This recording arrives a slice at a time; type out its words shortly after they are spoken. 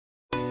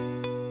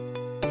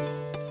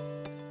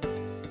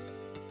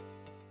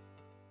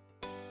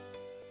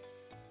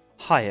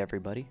Hi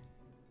everybody,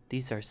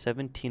 these are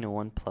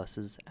 1701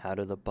 pluses out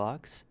of the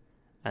box.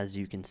 As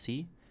you can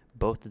see,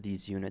 both of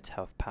these units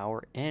have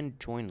power and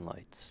join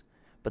lights,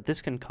 but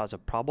this can cause a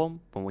problem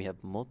when we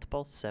have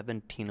multiple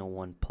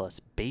 1701 plus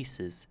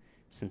bases,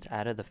 since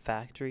out of the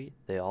factory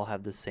they all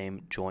have the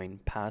same join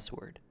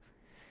password.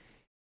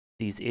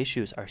 These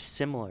issues are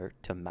similar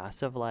to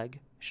massive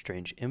lag,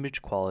 strange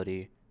image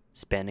quality,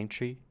 spanning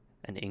tree,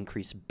 and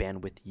increased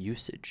bandwidth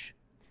usage.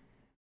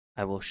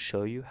 I will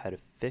show you how to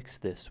fix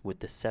this with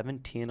the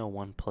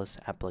 1701 Plus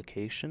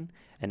application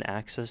and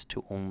access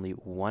to only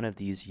one of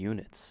these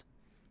units.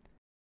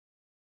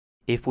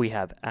 If we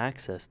have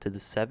access to the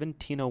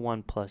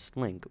 1701 Plus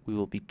link, we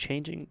will be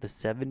changing the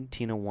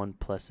 1701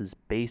 Plus's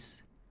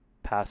base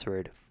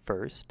password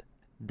first,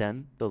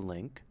 then the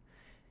link.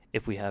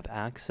 If we have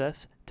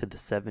access to the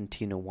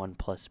 1701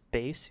 Plus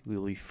base, we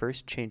will be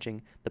first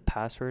changing the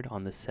password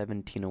on the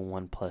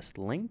 1701 Plus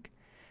link,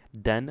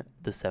 then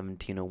the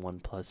 1701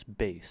 Plus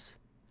base.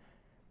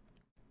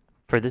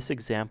 For this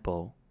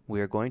example,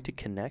 we are going to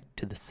connect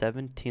to the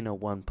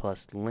 1701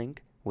 Plus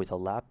link with a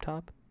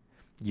laptop.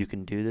 You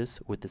can do this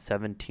with the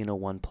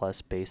 1701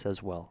 Plus base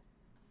as well.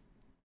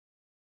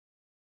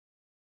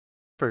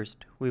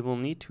 First, we will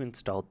need to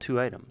install two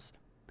items,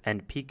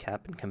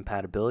 NPCap in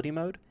compatibility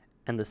mode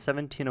and the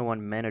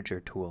 1701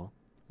 Manager tool.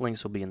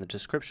 Links will be in the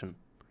description.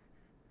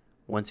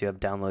 Once you have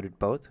downloaded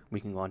both, we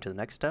can go on to the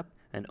next step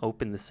and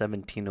open the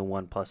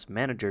 1701 Plus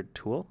Manager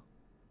tool.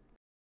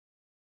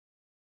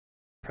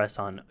 Press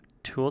on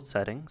Tool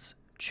Settings,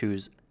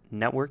 choose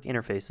Network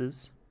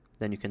Interfaces,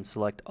 then you can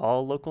select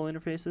all local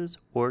interfaces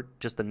or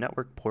just the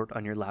network port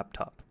on your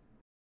laptop.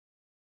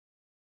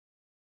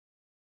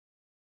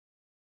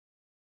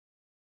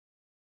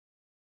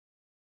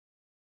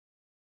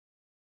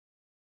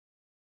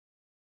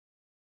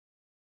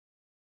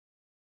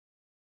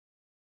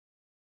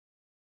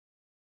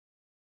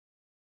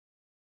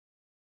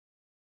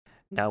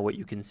 Now what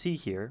you can see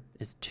here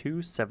is two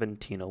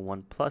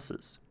 1701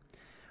 pluses.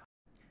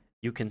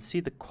 You can see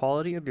the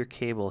quality of your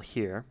cable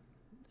here.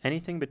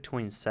 Anything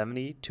between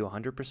 70 to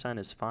 100%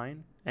 is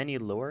fine. Any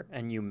lower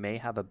and you may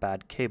have a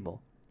bad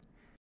cable.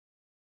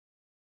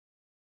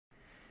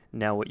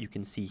 Now what you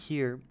can see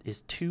here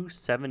is two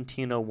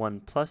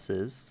 1701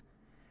 pluses.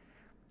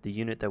 The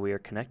unit that we are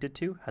connected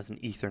to has an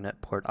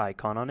Ethernet port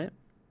icon on it.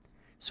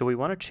 So we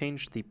want to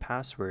change the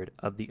password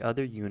of the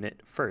other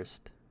unit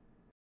first.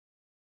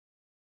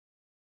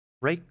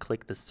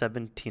 Right-click the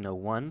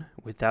 1701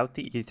 without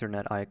the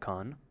Ethernet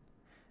icon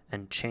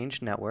and change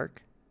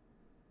network.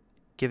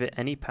 Give it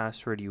any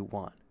password you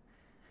want.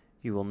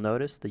 You will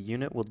notice the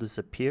unit will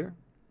disappear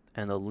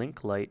and the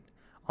link light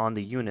on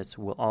the units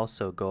will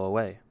also go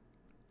away.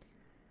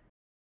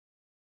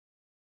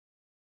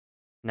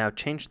 Now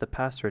change the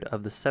password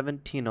of the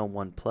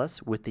 1701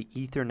 Plus with the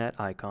Ethernet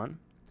icon.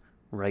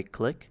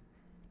 Right-click,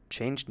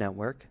 change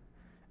network,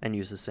 and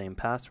use the same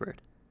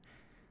password.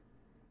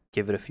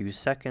 Give it a few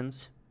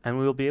seconds and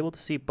we will be able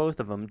to see both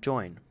of them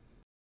join.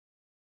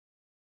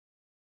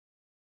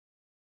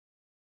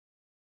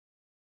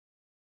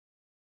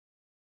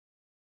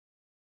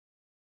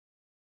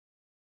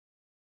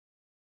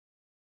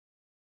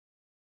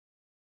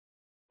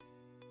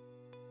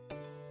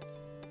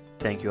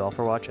 Thank you all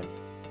for watching.